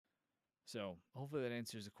So hopefully that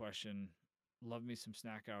answers the question. Love me some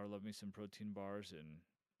snack hour, love me some protein bars, and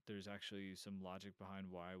there's actually some logic behind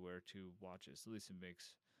why, where to watch it. So at least it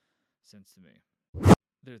makes sense to me.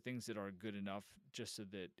 There are things that are good enough just so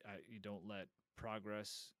that you don't let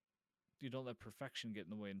progress, you don't let perfection get in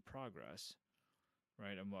the way in progress,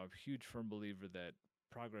 right? I'm a huge firm believer that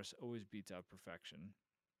progress always beats out perfection.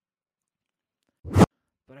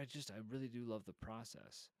 But I really do love the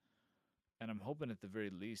process. And I'm hoping at the very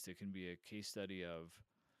least it can be a case study of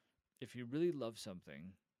if you really love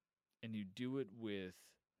something and you do it with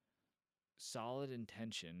solid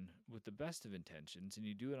intention, with the best of intentions, and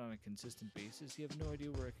you do it on a consistent basis, you have no idea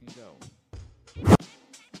where it can go.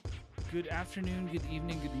 Good afternoon, good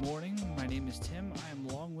evening, good morning. My name is Tim. I am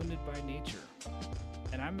long-winded by nature,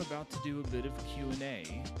 and I'm about to do a bit of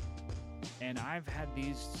Q&A, and I've had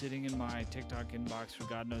these sitting in my TikTok inbox for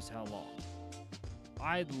God knows how long.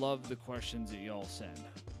 I love the questions that y'all send.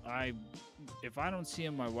 If I don't see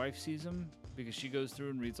them, my wife sees them because she goes through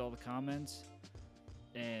and reads all the comments,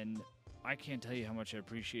 and I can't tell you how much I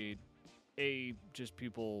appreciate A, just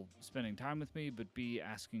people spending time with me, but B,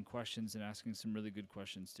 asking questions and asking some really good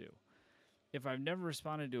questions too. If I've never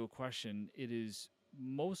responded to a question, it is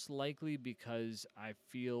most likely because I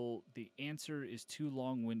feel the answer is too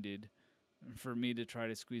long winded for me to try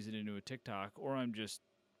to squeeze it into a TikTok, or I'm just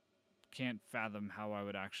can't fathom how I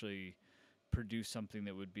would actually produce something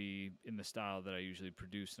that would be in the style that I usually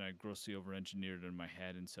produce, and I grossly over engineered it in my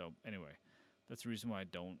head. And so, anyway, that's the reason why I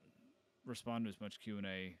don't respond to as much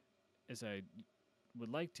Q&A as I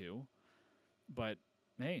would like to. But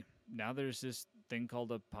hey, now there's this thing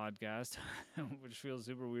called a podcast, which feels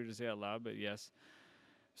super weird to say out loud, but yes,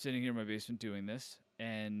 sitting here in my basement doing this,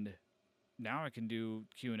 and now I can do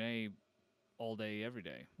Q&A all day, every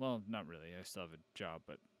day. Well, not really. I still have a job,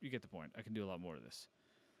 but you get the point. I can do a lot more of this.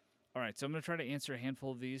 All right, so I'm going to try to answer a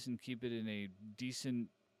handful of these and keep it in a decent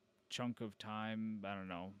chunk of time. I don't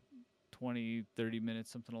know, 20, 30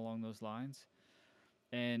 minutes, something along those lines.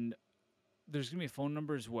 And there's going to be a phone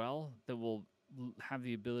number as well that will have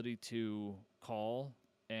the ability to call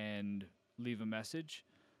and leave a message.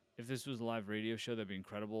 If this was a live radio show, that'd be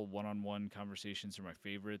incredible. One-on-one conversations are my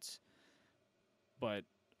favorites, but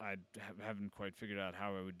I haven't quite figured out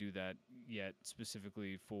how I would do that yet,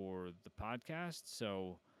 specifically for the podcast.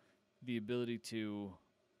 So the ability to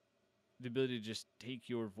just take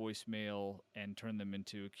your voicemail and turn them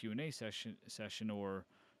into a Q&A session, or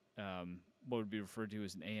what would be referred to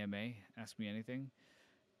as an AMA, Ask Me Anything.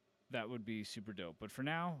 That would be super dope. But for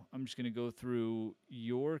now, I'm just going to go through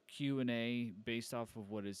your Q&A based off of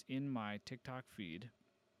what is in my TikTok feed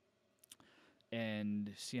and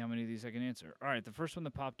see how many of these I can answer. All right, the first one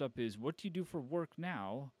that popped up is, what do you do for work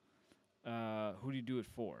now? Who do you do it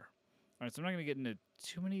for? All right, so I'm not going to get into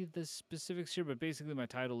too many of the specifics here, but basically my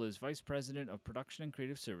title is Vice President of Production and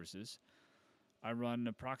Creative Services. I run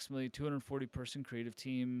approximately 240-person creative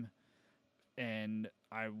team, and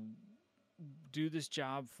I do this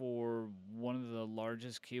job for one of the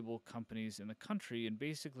largest cable companies in the country. And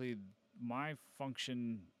basically, my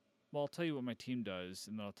function, well, I'll tell you what my team does,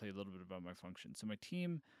 and then I'll tell you a little bit about my function. So my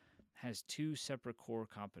team has two separate core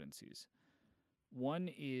competencies. One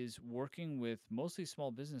is working with mostly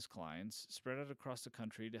small business clients spread out across the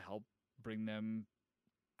country to help bring them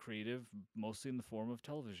creative, mostly in the form of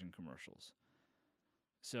television commercials.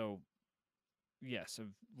 So, yes, a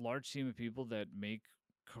large team of people that make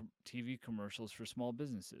TV commercials for small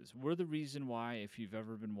businesses. We're the reason why, if you've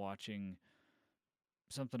ever been watching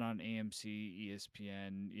something on AMC,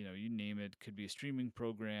 ESPN, you name it, could be a streaming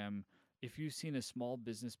program. If you've seen a small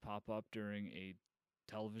business pop up during a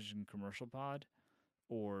television commercial pod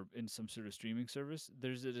or in some sort of streaming service,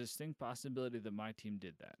 there's a distinct possibility that my team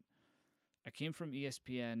did that. I came from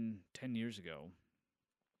ESPN 10 years ago.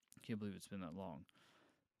 I can't believe it's been that long.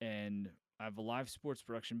 And I have a live sports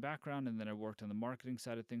production background, and then I worked on the marketing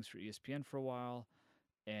side of things for ESPN for a while.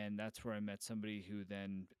 And that's where I met somebody who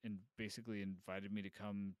then basically invited me to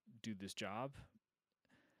come do this job.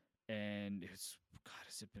 And has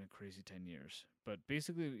it been a crazy 10 years? But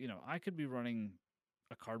basically, I could be running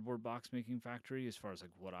a cardboard box making factory as far as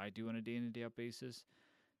like what I do on a day in and day out basis,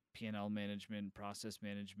 P&L management, process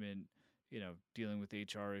management, dealing with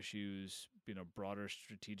HR issues, broader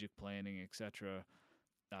strategic planning, etc.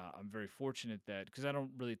 I'm very fortunate that, because I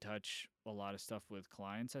don't really touch a lot of stuff with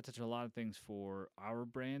clients, I touch a lot of things for our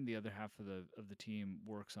brand. The other half of the team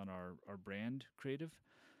works on our brand creative.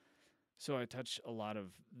 So I touch a lot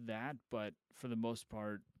of that, but for the most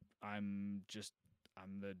part, I'm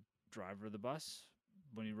the driver of the bus.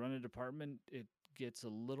 When you run a department, it gets a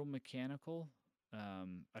little mechanical.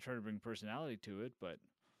 I try to bring personality to it, but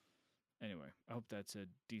Anyway, I hope that's a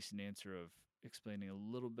decent answer of explaining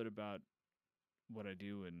a little bit about what I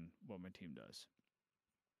do and what my team does.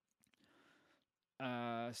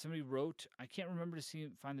 Somebody wrote, I can't remember to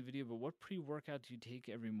find the video, but what pre-workout do you take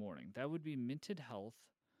every morning? That would be Minted Health.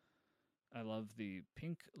 I love the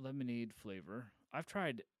pink lemonade flavor. I've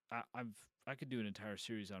tried. I could do an entire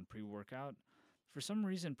series on pre-workout. For some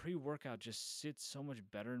reason, pre-workout just sits so much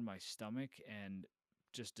better in my stomach and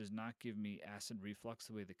just does not give me acid reflux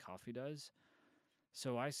the way the coffee does.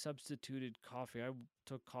 So I substituted coffee. I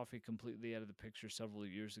took coffee completely out of the picture several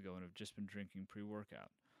years ago and have just been drinking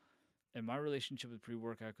pre-workout. And my relationship with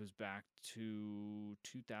pre-workout goes back to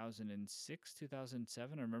 2006,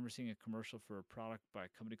 2007. I remember seeing a commercial for a product by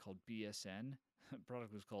a company called BSN. The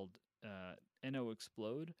product was called NO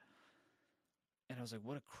Explode. And I was like,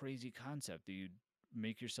 what a crazy concept that you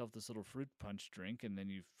make yourself this little fruit punch drink and then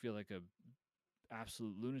you feel like a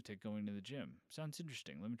absolute lunatic going to the gym. Sounds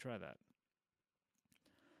interesting. Let me try that.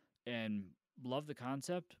 And love the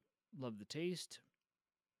concept, love the taste.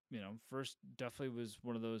 First definitely was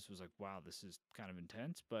one of those was like, wow, this is kind of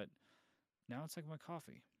intense, but now it's like my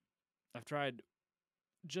coffee. I've tried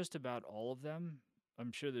just about all of them.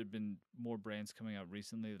 I'm sure there have been more brands coming out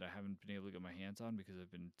recently that I haven't been able to get my hands on because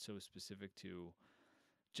I've been so specific to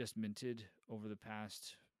just minted over the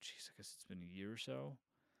past, I guess it's been a year or so,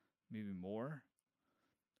 maybe more.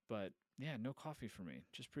 But yeah, no coffee for me,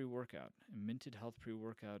 just pre-workout. And Minted Health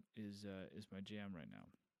pre-workout is my jam right now.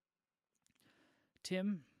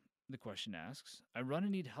 Tim, the question asks, I run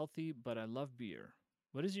and eat healthy, but I love beer.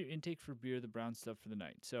 What is your intake for beer, the brown stuff for the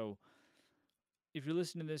night? So if you're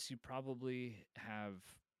listening to this, you probably have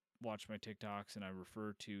watched my TikToks and I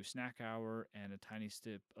refer to snack hour and a tiny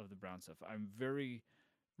sip of the brown stuff. I'm very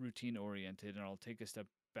routine oriented and I'll take a step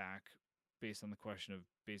back based on the question of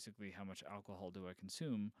basically how much alcohol do I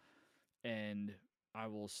consume. And I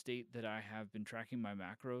will state that I have been tracking my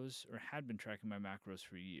macros or had been tracking my macros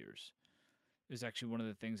for years. It was actually one of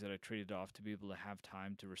the things that I traded off to be able to have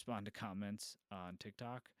time to respond to comments on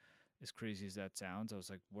TikTok. As crazy as that sounds, I was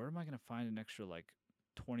like, where am I going to find an extra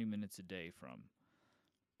 20 minutes a day from?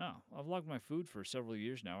 Oh, I've logged my food for several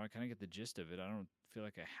years now. I kind of get the gist of it. I don't feel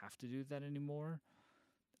like I have to do that anymore.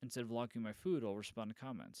 Instead of logging my food, I'll respond to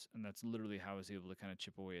comments. And that's literally how I was able to kind of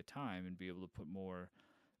chip away at time and be able to put more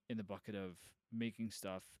in the bucket of making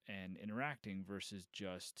stuff and interacting versus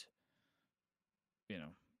just,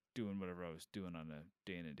 doing whatever I was doing on a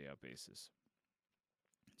day in and day out basis.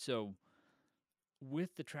 So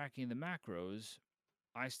with the tracking the macros,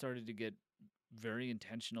 I started to get very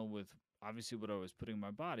intentional with obviously what I was putting in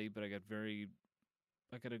my body, but I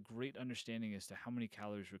got a great understanding as to how many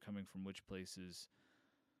calories were coming from which places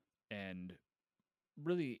and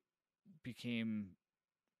really became,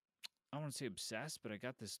 I don't want to say obsessed, but I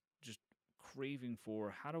got this just craving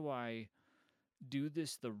for how do I do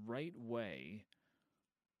this the right way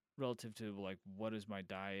relative to what is my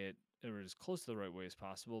diet or as close to the right way as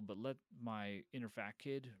possible, but let my inner fat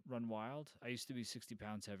kid run wild. I used to be 60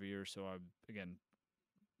 pounds heavier, so again,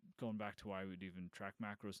 going back to why I would even track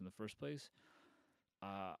macros in the first place,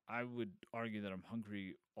 I would argue that I'm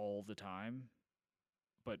hungry all the time,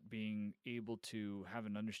 but being able to have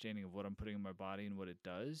an understanding of what I'm putting in my body and what it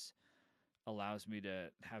does allows me to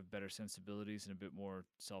have better sensibilities and a bit more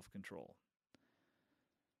self-control.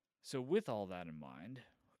 So with all that in mind,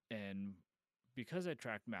 and because I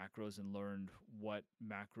tracked macros and learned what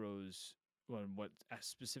macros, well, what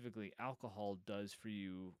specifically alcohol does for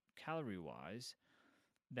you calorie-wise,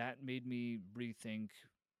 that made me rethink,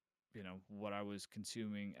 what I was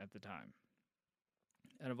consuming at the time.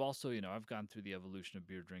 And I've also, I've gone through the evolution of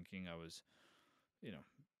beer drinking. I was, you know,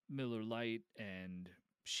 Miller Lite and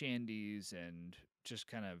Shandies and just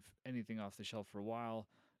kind of anything off the shelf for a while.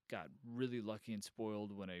 Got really lucky and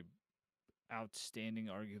spoiled when a outstanding,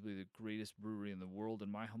 arguably the greatest brewery in the world,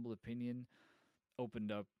 in my humble opinion,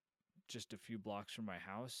 opened up just a few blocks from my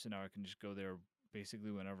house. So now I can just go there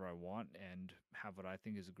basically whenever I want and have what I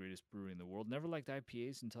think is the greatest brewery in the world. Never liked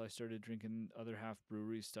IPAs until I started drinking other half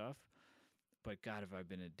brewery stuff. But God, have I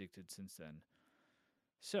been addicted since then.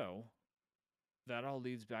 So that all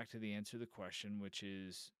leads back to the answer to the question, which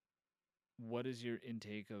is, what is your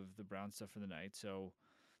intake of the brown stuff for the night? So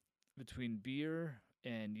between beer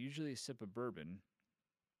and usually a sip of bourbon,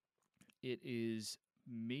 it is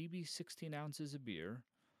maybe 16 ounces of beer.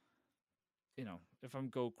 If I'm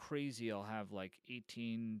go crazy, I'll have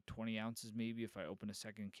 18, 20 ounces maybe if I open a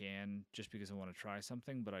second can just because I want to try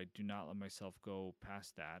something, but I do not let myself go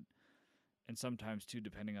past that. And sometimes too,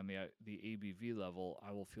 depending on the ABV level,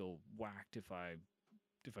 I will feel whacked if I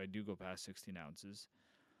do go past 16 ounces.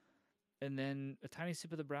 And then a tiny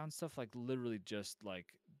sip of the brown stuff, literally just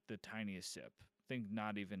the tiniest sip. Think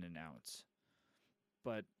not even an ounce.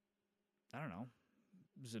 But I don't know.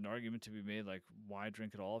 There's an argument to be made like, why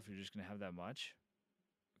drink it all if you're just going to have that much?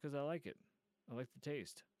 Because I like it. I like the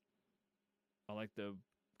taste. I like the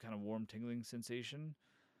kind of warm tingling sensation.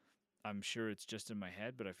 I'm sure it's just in my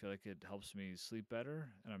head, but I feel like it helps me sleep better.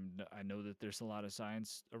 And I know that there's a lot of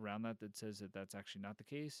science around that says that that's actually not the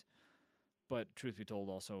case. But truth be told,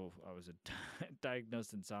 also I was a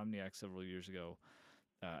diagnosed insomniac several years ago,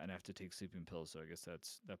 and I have to take sleeping pills. So I guess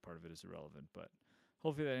that part of it is irrelevant. But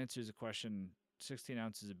hopefully that answers the question. 16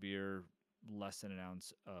 ounces of beer, less than an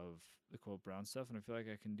ounce of the quote brown stuff, and I feel like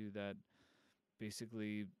I can do that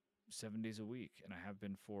basically 7 days a week, and I have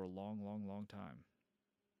been for a long, long, long time.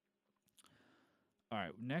 All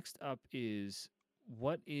right, next up is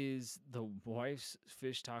what is the wife's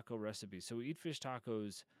fish taco recipe? So we eat fish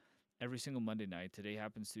tacos every single Monday night. Today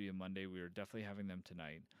happens to be a Monday. We are definitely having them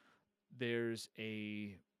tonight.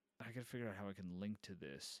 I gotta figure out how I can link to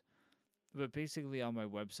this. But basically on my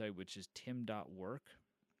website, which is tim.work,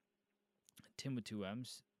 Tim with two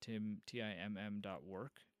M's,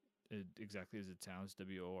 Timm.work, exactly as it sounds,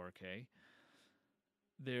 WORK.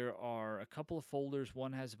 There are a couple of folders.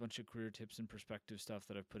 One has a bunch of career tips and perspective stuff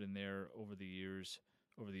that I've put in there over the years.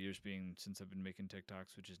 Over the years being since I've been making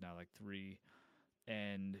TikToks, which is now like 3.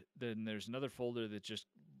 And then there's another folder that just,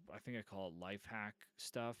 I think I call it life hack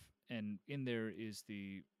stuff. And in there is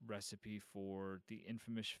the recipe for the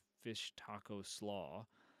infamous fish taco slaw,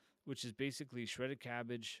 which is basically shredded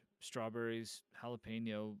cabbage, strawberries,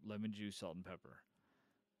 jalapeno, lemon juice, salt, and pepper.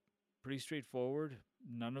 Pretty straightforward.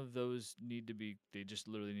 None of those need to be, they just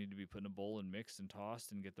literally need to be put in a bowl and mixed and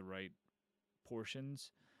tossed and get the right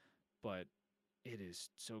portions. But it is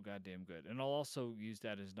so goddamn good. And I'll also use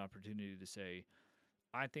that as an opportunity to say,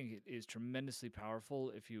 I think it is tremendously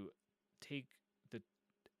powerful if you take the,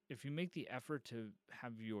 if you make the effort to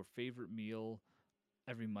have your favorite meal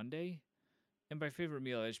every Monday. And by favorite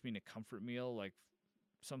meal, I just mean a comfort meal, like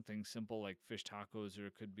something simple like fish tacos, or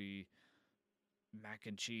it could be mac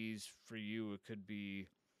and cheese for you. It could be,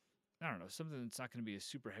 I don't know, something that's not going to be a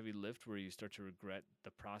super heavy lift where you start to regret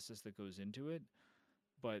the process that goes into it,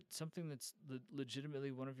 but something that's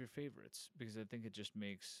legitimately one of your favorites, because I think it just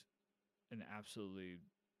makes an absolutely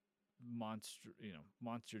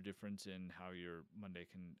monster difference in how your Monday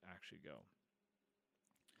can actually go.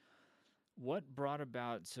 What brought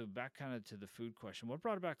about, so back kind of to the food question, what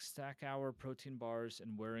brought about snack hour, protein bars,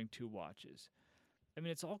 and wearing 2 watches? I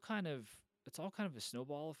mean, it's all kind of a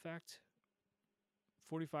snowball effect.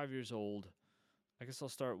 45 years old. I guess I'll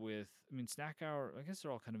start with, I mean, snack hour, I guess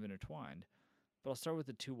they're all kind of intertwined, but I'll start with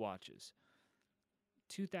the 2 watches.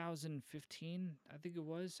 2015, I think it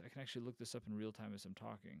was. I can actually look this up in real time as I'm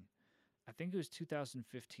talking. I think it was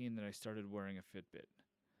 2015 that I started wearing a Fitbit.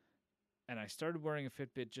 And I started wearing a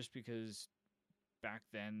Fitbit just because back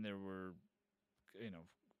then there were, you know,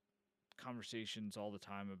 conversations all the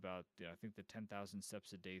time about, I think the 10,000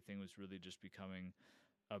 steps a day thing was really just becoming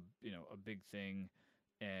a big thing.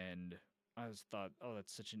 And I was thought, oh,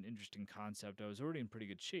 that's such an interesting concept. I was already in pretty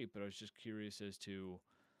good shape, but I was just curious as to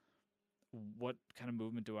what kind of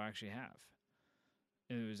movement do I actually have.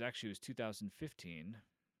 And it was 2015.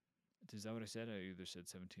 Is that what I said? I either said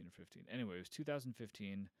 17 or 15. Anyway, it was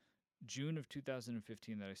 2015, June of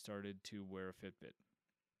 2015 that I started to wear a Fitbit.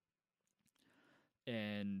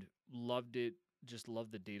 And loved it. Just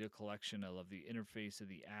loved the data collection. I love the interface of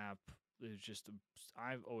the app. It's just,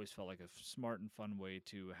 I've always felt like a smart and fun way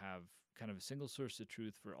to have kind of a single source of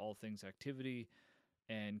truth for all things activity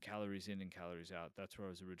and calories in and calories out. That's where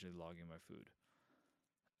I was originally logging my food.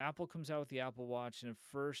 Apple comes out with the Apple Watch, and at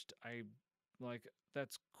first I like,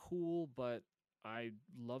 that's cool, but I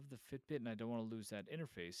love the Fitbit and I don't want to lose that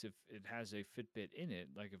interface. If it has a Fitbit in it,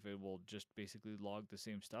 like if it will just basically log the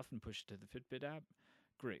same stuff and push it to the Fitbit app,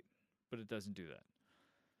 great. But it doesn't do that.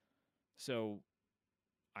 So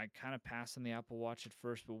I kind of passed on the Apple Watch at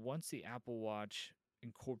first, but once the Apple Watch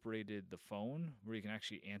incorporated the phone where you can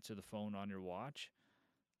actually answer the phone on your watch,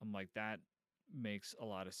 I'm like, that makes a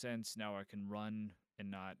lot of sense. Now I can run and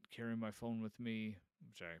not carry my phone with me,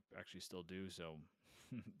 which I actually still do. So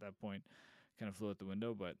at that point, kind of flew out the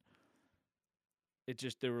window. But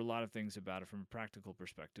there were a lot of things about it from a practical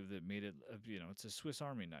perspective that made it, it's a Swiss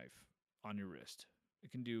Army knife on your wrist. It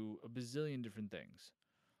can do a bazillion different things,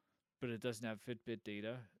 but it doesn't have Fitbit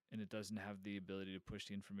data, and it doesn't have the ability to push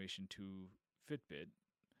the information to Fitbit,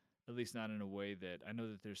 at least not in a way that, I know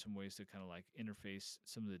that there's some ways to kind of like interface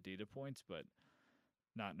some of the data points, but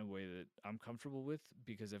not in a way that I'm comfortable with,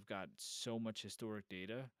 because I've got so much historic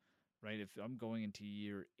data, right? If I'm going into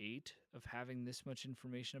year 8 of having this much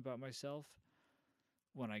information about myself,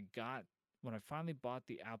 when I got when I finally bought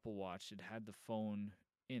the Apple Watch, it had the phone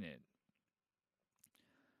in it,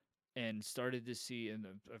 and started to see. And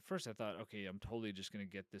at first, I thought, okay, I'm totally just going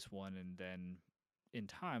to get this one, and then in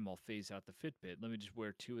time, I'll phase out the Fitbit. Let me just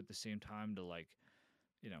wear two at the same time to, like,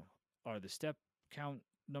 you know, are the step count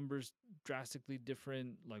numbers drastically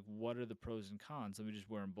different? Like, what are the pros and cons? Let me just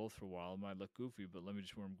wear them both for a while. It might look goofy, but let me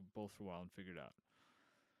just wear them both for a while and figure it out.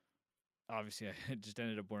 Obviously, I just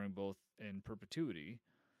ended up wearing both in perpetuity.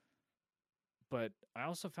 But I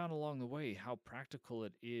also found along the way how practical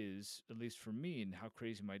it is, at least for me, and how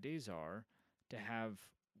crazy my days are, to have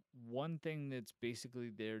one thing that's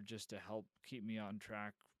basically there just to help keep me on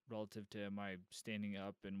track relative to, am I standing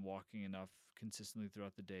up and walking enough consistently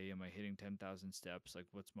throughout the day? Am I hitting 10,000 steps? Like,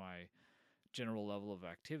 what's my general level of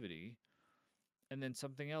activity? And then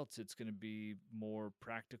something else, it's going to be more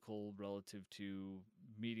practical relative to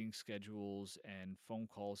meeting schedules and phone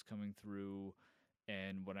calls coming through.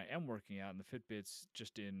 And when I am working out, and the Fitbit's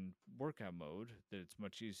just in workout mode, that it's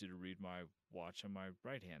much easier to read my watch on my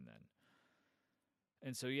right hand then.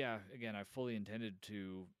 And so, yeah, again, I fully intended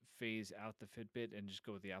to phase out the Fitbit and just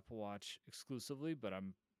go with the Apple Watch exclusively, but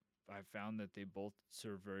I've found that they both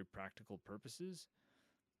serve very practical purposes,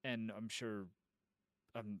 and I'm 100%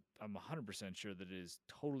 sure that it is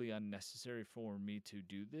totally unnecessary for me to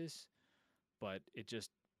do this, but it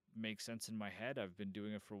just makes sense in my head. I've been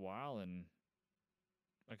doing it for a while, and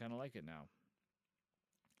I kind of like it now.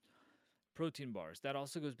 Protein bars. That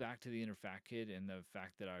also goes back to the inner fat kid and the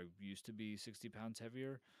fact that I used to be 60 pounds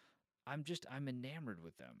heavier. I'm enamored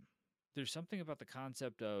with them. There's something about the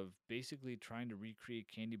concept of basically trying to recreate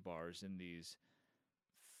candy bars in these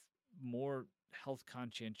more health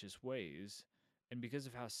conscientious ways. And because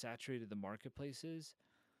of how saturated the marketplace is,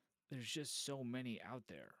 there's just so many out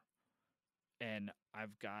there. And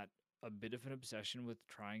I've got a bit of an obsession with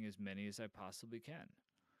trying as many as I possibly can.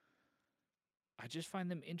 I just find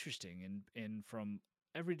them interesting, and from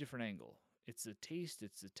every different angle. It's the taste,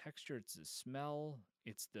 it's the texture, it's the smell,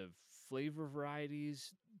 it's the flavor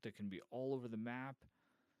varieties that can be all over the map,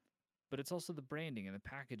 but it's also the branding and the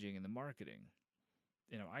packaging and the marketing.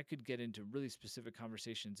 I could get into really specific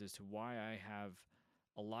conversations as to why I have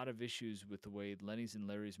a lot of issues with the way Lenny's and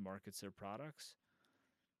Larry's markets their products,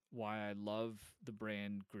 why I love the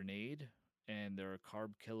brand Grenade and their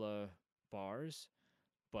carb killer bars,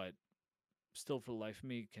 but still for the life of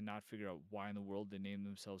me cannot figure out why in the world they name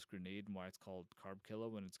themselves Grenade and why it's called Carb Killer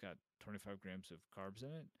when it's got 25 grams of carbs in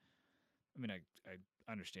it. I mean, I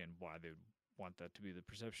understand why they would want that to be the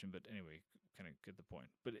perception, but anyway, kind of get the point.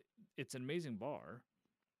 But it's an amazing bar.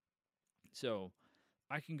 So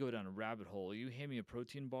I can go down a rabbit hole. You hand me a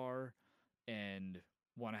protein bar and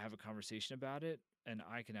want to have a conversation about it, and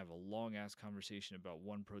I can have a long ass conversation about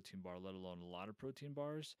one protein bar, let alone a lot of protein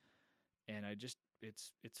bars. And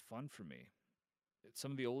it's fun for me.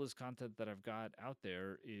 Some of the oldest content that I've got out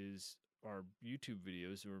there is our YouTube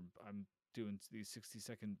videos, where I'm doing these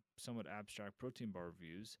 60-second, somewhat abstract protein bar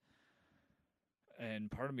reviews. And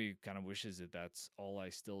part of me kind of wishes that that's all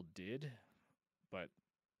I still did, but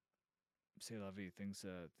say la vie, things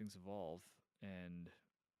evolve, and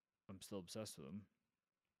I'm still obsessed with them.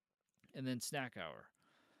 And then snack hour.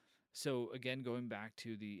 So again, going back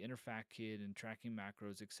to the inner fat kid and tracking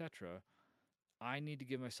macros, etc., I need to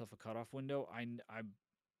give myself a cutoff window. I'm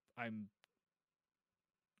I'm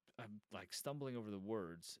like stumbling over the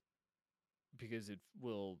words because it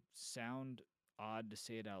will sound odd to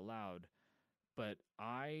say it out loud, but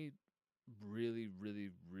I really, really,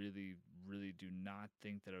 really, really do not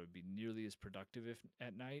think that I would be nearly as productive if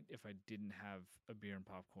at night if I didn't have a beer and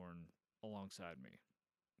popcorn alongside me.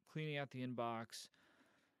 Cleaning out the inbox,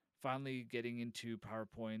 finally getting into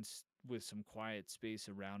PowerPoints with some quiet space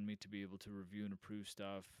around me to be able to review and approve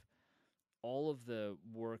stuff. All of the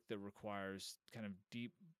work that requires kind of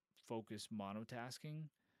deep focus monotasking,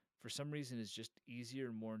 for some reason, is just easier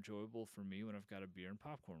and more enjoyable for me when I've got a beer and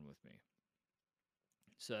popcorn with me.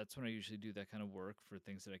 So that's when I usually do that kind of work for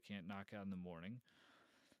things that I can't knock out in the morning.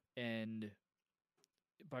 And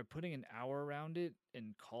by putting an hour around it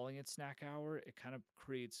and calling it snack hour, it kind of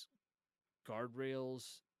creates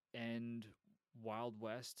guardrails and Wild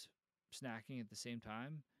West snacking at the same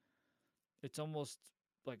time. It's almost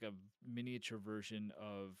like a miniature version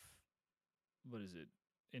of, what is it,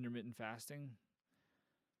 intermittent fasting,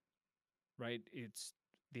 right? It's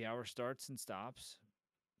the hour starts and stops,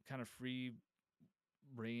 kind of free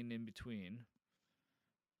reign in between,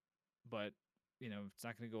 but it's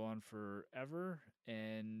not going to go on forever,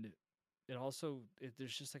 and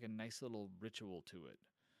there's just like a nice little ritual to it.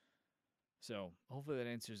 So hopefully that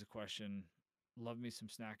answers the question. Love me some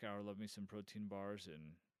snack hour, love me some protein bars,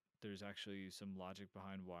 and there's actually some logic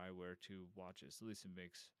behind why I wear two watches. At least it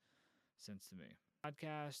makes sense to me.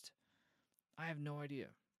 Podcast, I have no idea.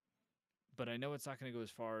 But I know it's not going to go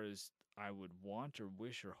as far as I would want or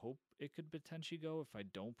wish or hope it could potentially go if I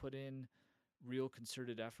don't put in real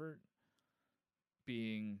concerted effort.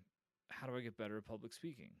 Being, how do I get better at public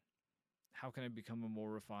speaking? How can I become a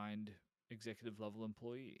more refined executive level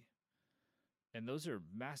employee? And those are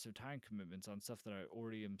massive time commitments on stuff that I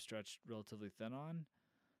already am stretched relatively thin on.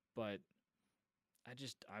 But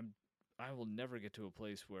I will never get to a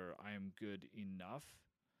place where I am good enough.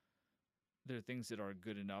 There are things that are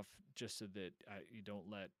good enough just so that you don't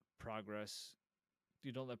let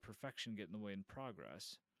perfection get in the way in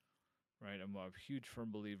progress, right? I'm a huge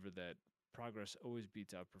firm believer that progress always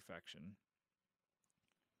beats out perfection.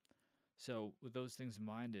 So with those things in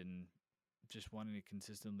mind and just wanting to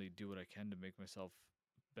consistently do what I can to make myself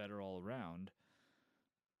better all around,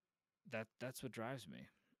 that's what drives me.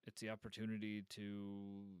 It's the opportunity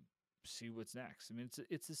to see what's next. I mean,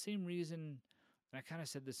 it's the same reason, and I kind of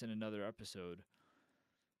said this in another episode,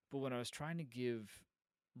 but when I was trying to give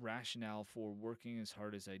rationale for working as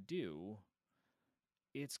hard as I do,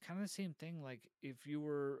 it's kind of the same thing like if you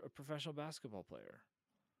were a professional basketball player.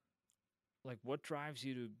 Like, what drives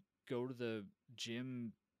you to go to the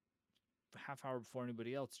gym half hour before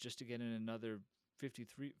anybody else just to get in another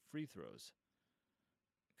 53 free throws?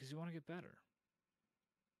 Because you want to get better.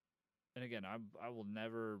 And again, I will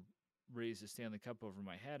never raise the Stanley Cup over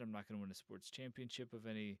my head. I'm not going to win a sports championship of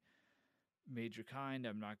any major kind.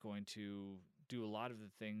 I'm not going to do a lot of the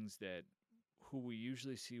things that who we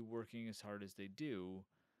usually see working as hard as they do.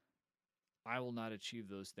 I will not achieve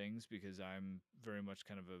those things because I'm very much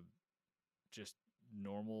kind of a just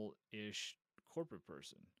normal-ish corporate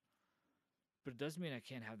person. But it doesn't mean I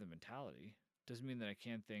can't have the mentality. It doesn't mean that I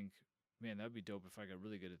can't think, man, that'd be dope if I got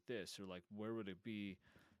really good at this, or like, where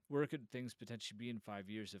could things potentially be in 5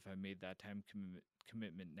 years if I made that time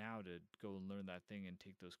commitment now to go and learn that thing and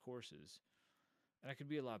take those courses. And I could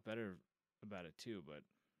be a lot better about it too, but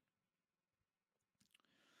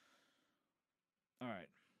all right.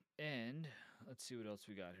 And let's see what else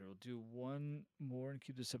we got here. We'll do one more and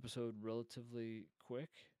keep this episode relatively quick.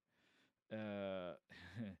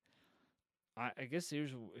 I guess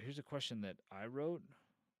here's a question that I wrote.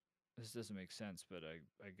 This doesn't make sense, but I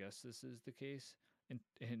guess this is the case.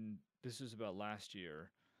 And this was about last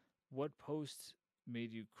year. What post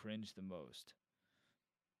made you cringe the most?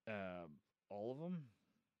 All of them.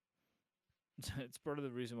 It's part of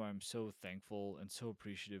the reason why I'm so thankful and so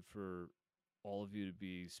appreciative for all of you to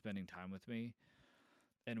be spending time with me,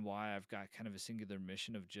 and why I've got kind of a singular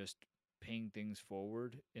mission of just paying things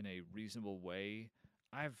forward in a reasonable way.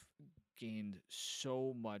 I've gained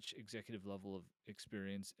so much executive level of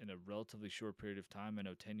experience in a relatively short period of time. I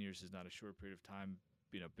know 10 years is not a short period of time,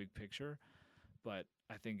 big picture, but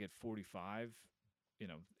I think at 45,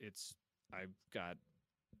 I've got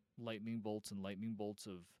lightning bolts and lightning bolts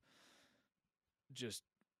of just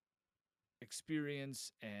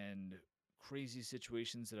experience and crazy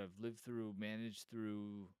situations that I've lived through, managed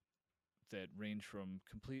through, that range from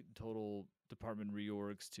complete and total department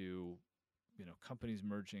reorgs to, companies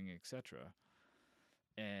merging, etc.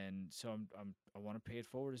 And so I want to pay it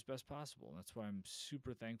forward as best possible. And that's why I'm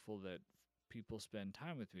super thankful that people spend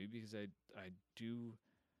time with me, because I do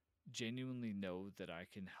genuinely know that I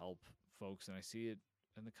can help folks, and I see it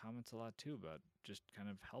in the comments a lot too about just kind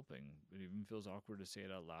of helping. It even feels awkward to say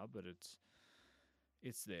it out loud, but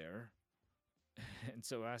it's there. And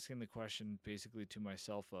so asking the question basically to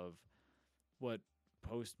myself of what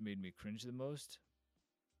post made me cringe the most,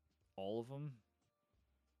 all of them.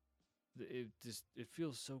 It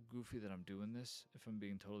feels so goofy that I'm doing this, if I'm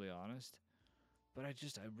being totally honest, but I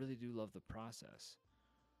really do love the process.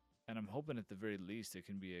 And I'm hoping at the very least it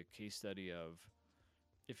can be a case study of,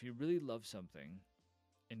 if you really love something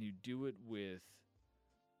and you do it with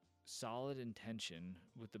solid intention,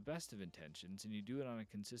 with the best of intentions, and you do it on a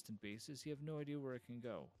consistent basis, you have no idea where it can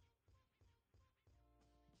go.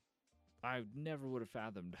 I never would have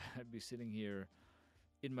fathomed I'd be sitting here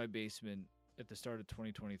in my basement at the start of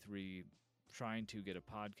 2023 trying to get a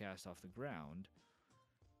podcast off the ground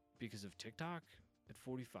because of TikTok at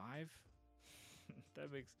 45.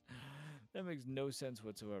 that makes no sense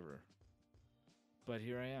whatsoever. But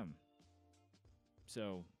here I am.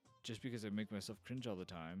 So just because I make myself cringe all the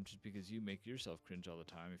time, just because you make yourself cringe all the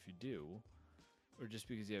time, if you do, or just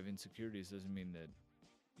because you have insecurities, doesn't mean that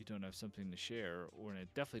you don't have something to share, and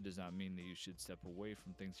it definitely does not mean that you should step away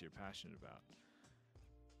from things you're passionate about.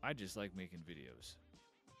 I just like making videos.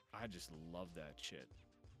 I just love that shit.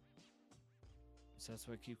 So that's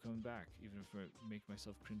why I keep coming back, even if I make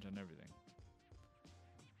myself cringe on everything.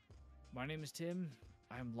 My name is Tim.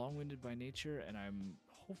 I'm long-winded by nature, and I'm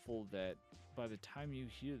hopeful that by the time you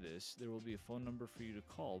hear this, there will be a phone number for you to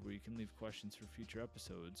call where you can leave questions for future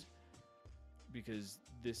episodes. Because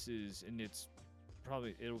this is, and it's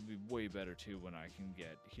probably, it'll be way better too when I can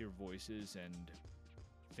hear voices and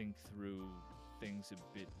think through things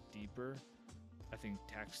a bit deeper. I think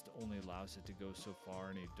text only allows it to go so far,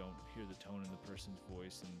 and you don't hear the tone in the person's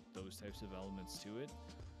voice and those types of elements to it.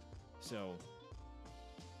 So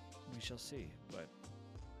we shall see, but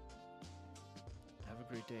have a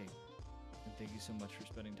great day, and thank you so much for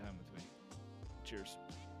spending time with me. Cheers.